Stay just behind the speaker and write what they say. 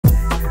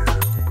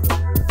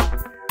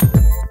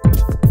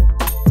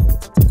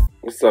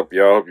What's up,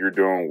 y'all? Hope you're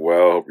doing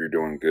well. Hope you're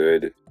doing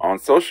good. On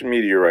social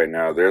media right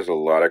now, there's a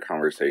lot of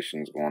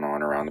conversations going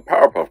on around the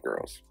Powerpuff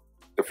Girls.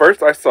 The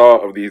first I saw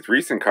of these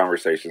recent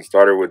conversations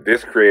started with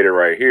this creator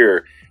right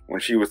here when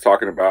she was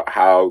talking about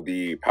how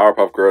the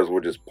Powerpuff Girls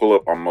would just pull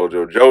up on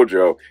Mojo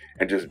Jojo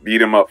and just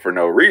beat him up for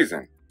no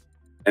reason.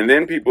 And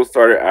then people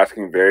started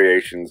asking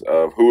variations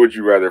of who would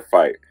you rather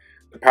fight,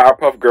 the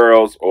Powerpuff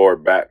Girls or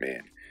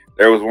Batman?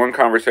 There was one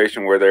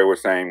conversation where they were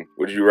saying,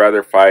 would you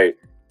rather fight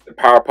the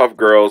Powerpuff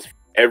Girls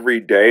every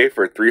day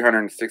for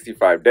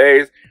 365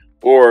 days,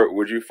 or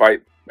would you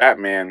fight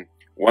Batman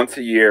once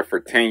a year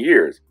for 10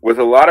 years? With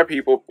a lot of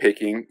people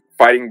picking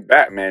fighting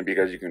Batman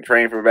because you can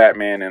train for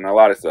Batman and a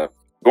lot of stuff.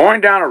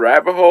 Going down a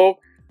rabbit hole,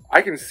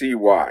 I can see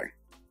why.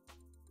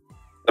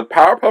 The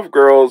Powerpuff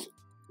Girls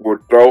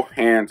would throw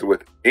hands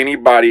with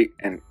anybody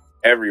and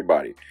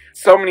everybody.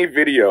 So many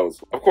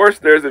videos. Of course,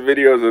 there's the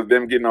videos of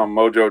them getting on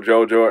Mojo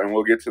Jojo, and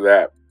we'll get to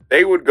that.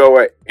 They would go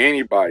at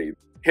anybody.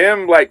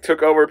 Him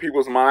took over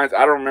people's minds.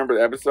 I don't remember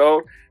the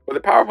episode, but the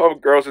Powerpuff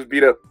Girls just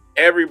beat up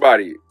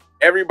everybody.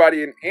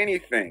 Everybody and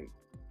anything.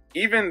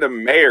 Even the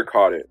mayor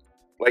caught it.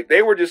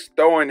 They were just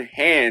throwing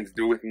hands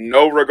with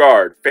no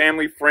regard.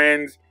 Family,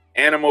 friends,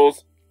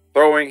 animals,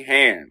 throwing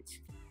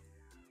hands.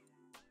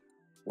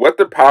 What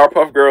the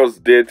Powerpuff Girls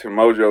did to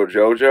Mojo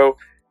Jojo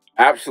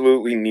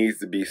absolutely needs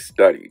to be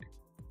studied.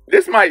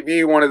 This might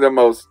be one of the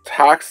most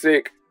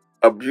toxic,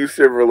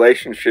 abusive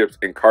relationships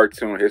in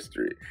cartoon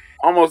history.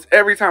 Almost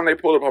every time they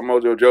pulled up on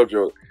Mojo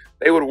Jojo,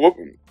 they would whoop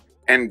him.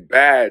 And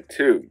bad,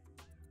 too.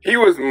 He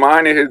was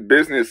minding his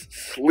business,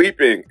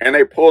 sleeping, and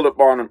they pulled up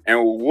on him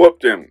and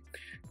whooped him.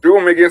 Threw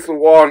him against the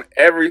wall and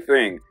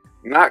everything.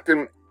 Knocked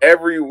him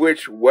every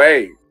which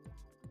way.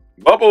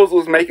 Bubbles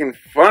was making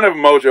fun of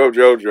Mojo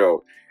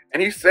Jojo,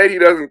 and he said he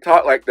doesn't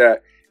talk like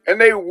that. And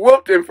they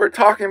whooped him for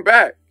talking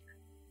back.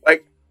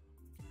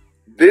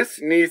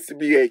 This needs to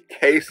be a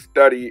case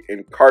study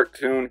in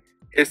cartoon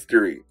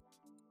history.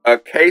 A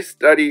case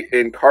study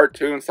in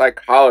cartoon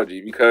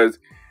psychology, because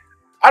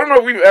I don't know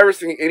if we've ever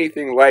seen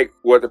anything like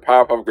what the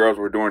Powerpuff Girls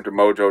were doing to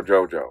Mojo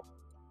Jojo.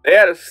 They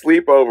had a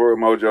sleepover with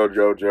Mojo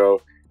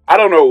Jojo. I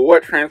don't know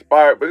what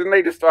transpired, but then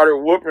they just started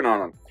whooping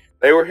on him.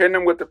 They were hitting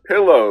him with the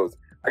pillows.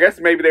 I guess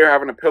maybe they were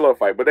having a pillow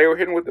fight, but they were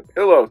hitting with the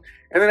pillows.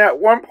 And then at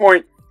one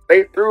point,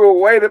 they threw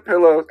away the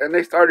pillows and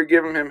they started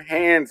giving him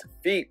hands,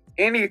 feet,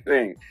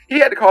 anything. He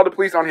had to call the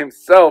police on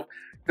himself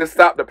to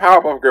stop the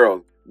Powerpuff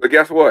Girls. But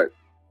guess what?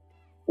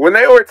 When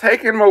they were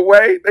taking him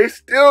away, they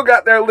still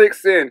got their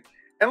licks in.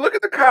 And look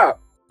at the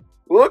cop.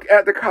 Look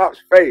at the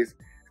cop's face.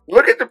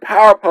 Look at the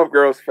Powerpuff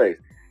Girls' face.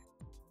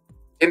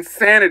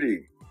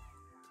 Insanity.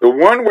 The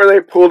one where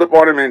they pulled up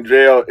on him in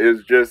jail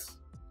is just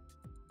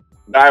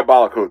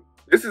diabolical.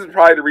 This is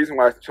probably the reason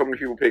why so many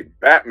people pick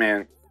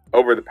Batman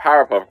over the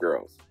Powerpuff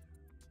Girls.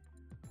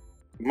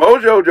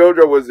 Mojo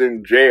Jojo was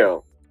in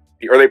jail,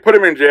 or they put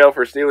him in jail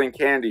for stealing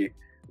candy.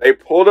 They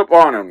pulled up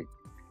on him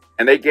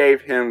and they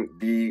gave him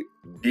the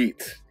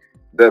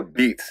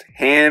beats,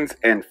 hands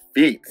and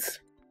feet.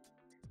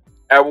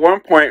 At one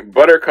point,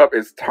 Buttercup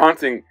is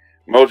taunting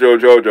Mojo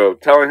Jojo,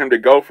 telling him to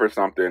go for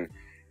something,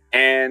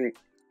 and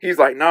he's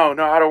like, no,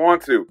 I don't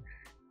want to.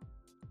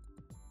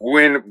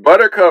 When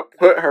Buttercup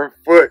put her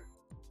foot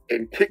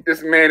and kicked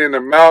this man in the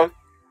mouth,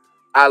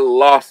 I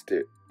lost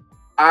it.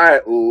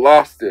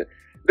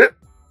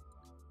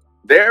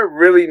 There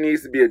really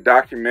needs to be a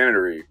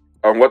documentary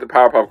on what the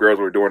Powerpuff Girls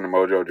were doing to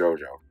Mojo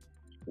Jojo.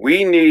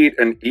 We need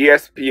an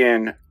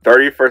ESPN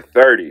 30 for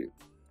 30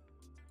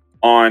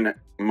 on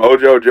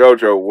Mojo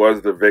Jojo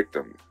was the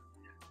victim.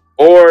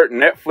 Or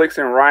Netflix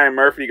and Ryan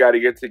Murphy got to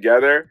get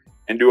together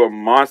and do a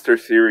monster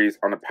series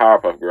on the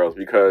Powerpuff Girls,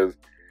 because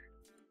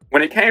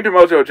when it came to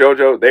Mojo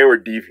Jojo, they were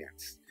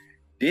deviants.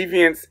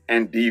 Deviants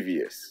and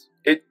devious.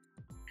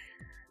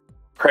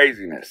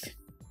 Craziness.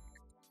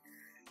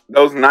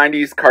 Those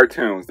 90s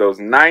cartoons, those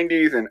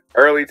 90s and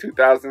early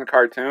 2000s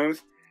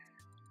cartoons,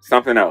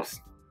 something else.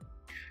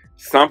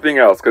 Something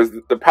else, because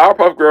the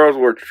Powerpuff Girls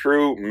were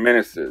true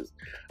menaces.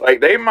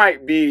 They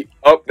might be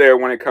up there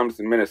when it comes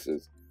to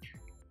menaces.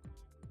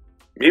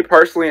 Me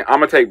personally, I'm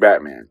going to take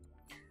Batman.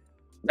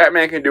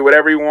 Batman can do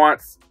whatever he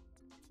wants.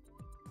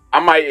 I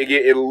might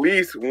get at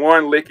least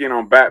one licking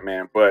on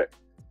Batman, but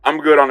I'm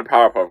good on the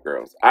Powerpuff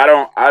Girls. I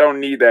don't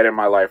need that in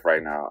my life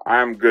right now.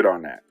 I'm good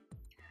on that.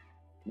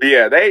 But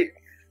yeah,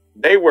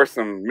 they were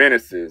some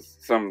menaces,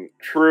 some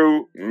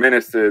true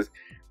menaces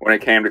when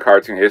it came to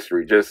cartoon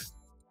history. Just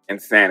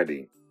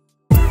insanity.